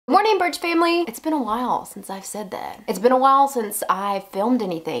Morning, Birch family! It's been a while since I've said that. It's been a while since I filmed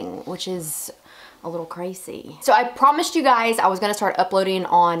anything, which is a little crazy. So I promised you guys I was gonna start uploading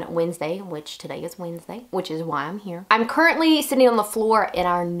on Wednesday, which today is Wednesday, which is why I'm here. I'm currently sitting on the floor in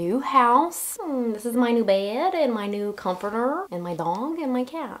our new house. This is my new bed and my new comforter and my dog and my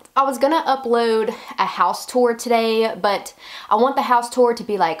cat. I was gonna upload a house tour today, but I want the house tour to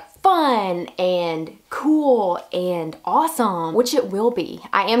be like fun and cool and awesome, which it will be.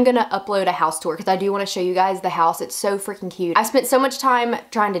 I am gonna upload a house tour because I do want to show you guys the house. It's so freaking cute. I spent so much time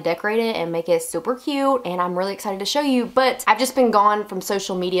trying to decorate it and make it super cute, and I'm really excited to show you, but I've just been gone from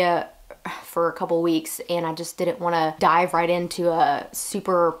social media for a couple weeks and I just didn't want to dive right into a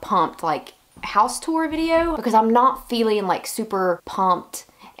super pumped like house tour video because I'm not feeling like super pumped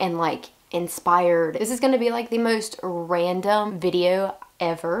and like inspired. This is gonna be like the most random video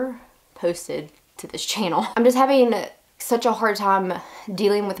ever posted to this channel. I'm just having such a hard time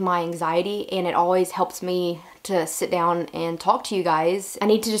dealing with my anxiety, and it always helps me to sit down and talk to you guys. I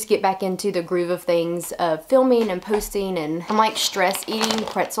need to just get back into the groove of things, of filming and posting, and I'm like stress eating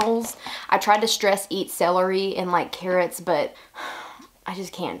pretzels. I tried to stress eat celery and like carrots, but I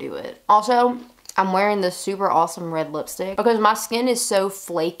just can't do it. Also, I'm wearing this super awesome red lipstick because my skin is so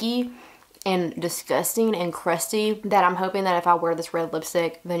flaky and disgusting and crusty that I'm hoping that if I wear this red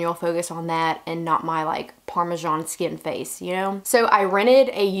lipstick, then you'll focus on that and not my like Parmesan skin face, you know? So I rented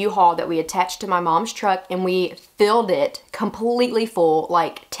a U-Haul that we attached to my mom's truck and we filled it completely full,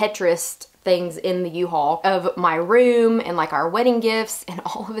 like Tetris things in the U-Haul of my room and like our wedding gifts and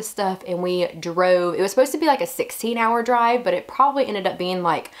all of this stuff, and we drove. It was supposed to be like a 16-hour drive, but it probably ended up being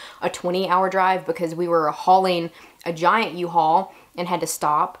like a 20-hour drive because we were hauling a giant U-Haul and had to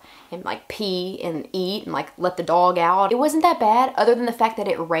stop and like pee and eat and like let the dog out. It wasn't that bad other than the fact that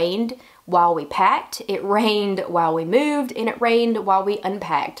it rained while we packed, it rained while we moved, and it rained while we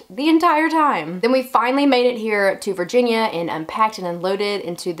unpacked the entire time. Then we finally made it here to Virginia and unpacked and unloaded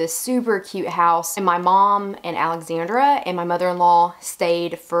into this super cute house. And my mom and Alexandra and my mother-in-law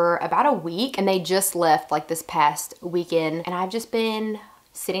stayed for about a week, and they just left like this past weekend. And I've just been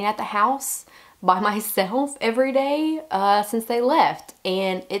sitting at the house by myself every day since they left,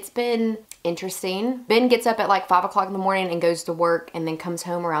 and it's been interesting. Ben gets up at like 5 o'clock in the morning and goes to work and then comes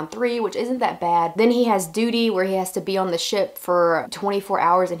home around 3, which isn't that bad. Then he has duty where he has to be on the ship for 24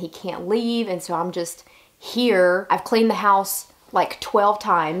 hours and he can't leave, and so I'm just here. I've cleaned the house like 12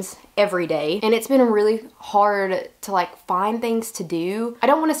 times every day, and it's been really hard to like find things to do. I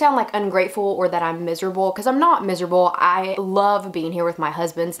don't want to sound like ungrateful or that I'm miserable, because I'm not miserable. I love being here with my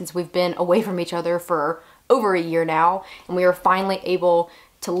husband since we've been away from each other for over a year now, and we are finally able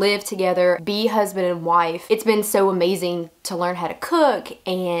to live together, be husband and wife. It's been so amazing to learn how to cook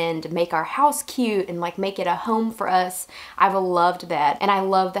and make our house cute and like make it a home for us. I've loved that, and I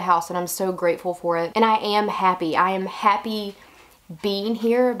love the house, and I'm so grateful for it, and I am happy. I am happy being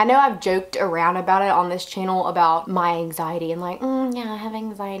here. I know I've joked around about it on this channel about my anxiety and like, yeah, I have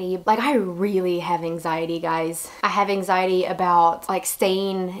anxiety. Like, I really have anxiety, guys. I have anxiety about like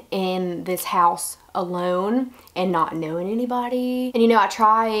staying in this house alone and not knowing anybody. And you know, I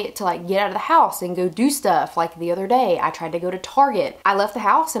try to like get out of the house and go do stuff. Like the other day, I tried to go to Target. I left the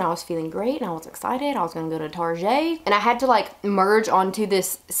house and I was feeling great and I was excited. I was gonna go to Target, and I had to like merge onto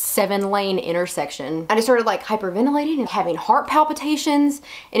this 7-lane intersection. I just started like hyperventilating and having heart palpitations,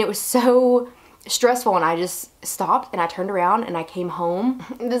 and it was so stressful, and I just stopped and I turned around and I came home.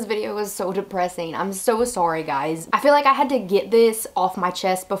 This video was so depressing. I'm so sorry, guys. I feel like I had to get this off my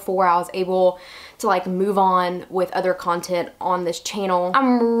chest before I was able to like move on with other content on this channel.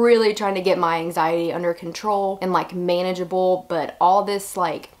 I'm really trying to get my anxiety under control and like manageable, but all this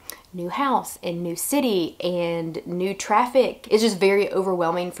like new house and new city and new traffic is just very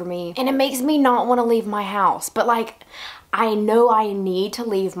overwhelming for me, and it makes me not want to leave my house. But like, I know I need to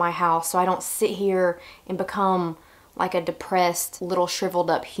leave my house so I don't sit here and become like a depressed little shriveled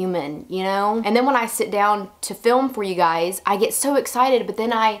up human, you know? And then when I sit down to film for you guys, I get so excited, but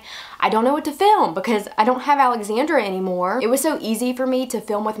then I don't know what to film because I don't have Alexandra anymore. It was so easy for me to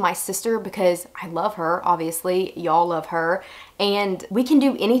film with my sister because I love her, obviously, y'all love her, and we can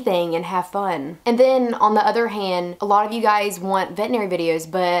do anything and have fun. And then on the other hand, a lot of you guys want veterinary videos,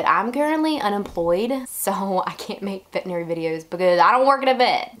 but I'm currently unemployed, so I can't make veterinary videos because I don't work at a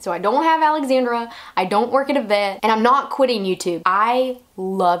vet. So I don't have Alexandra, I don't work at a vet, and I'm not quitting YouTube. I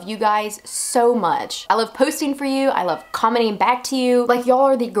love you guys so much. I love posting for you. I love commenting back to you. Like, y'all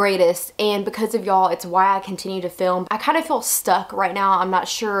are the greatest, and because of y'all, it's why I continue to film. I kind of feel stuck right now. I'm not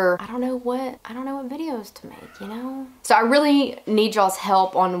sure. I don't know what videos to make, you know? So I really need y'all's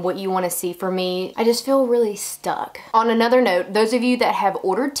help on what you want to see from me. I just feel really stuck. On another note, those of you that have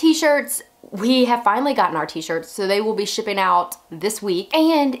ordered t-shirts, we have finally gotten our t-shirts, so they will be shipping out this week.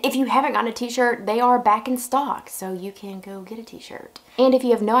 And if you haven't gotten a t-shirt, they are back in stock, so you can go get a t-shirt. And if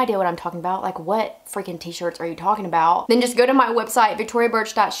you have no idea what I'm talking about, like what freaking t-shirts are you talking about, then just go to my website,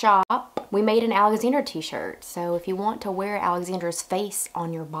 victoriabirch.shop. We made an Alexander t-shirt, so if you want to wear Alexander's face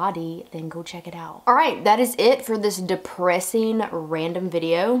on your body, then go check it out. All right, that is it for this depressing random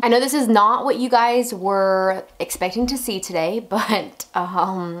video. I know this is not what you guys were expecting to see today, but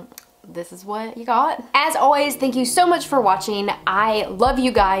this is what you got. As always, thank you so much for watching. I love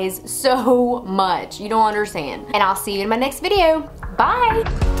you guys so much. You don't understand. And I'll see you in my next video.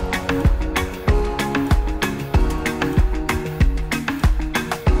 Bye.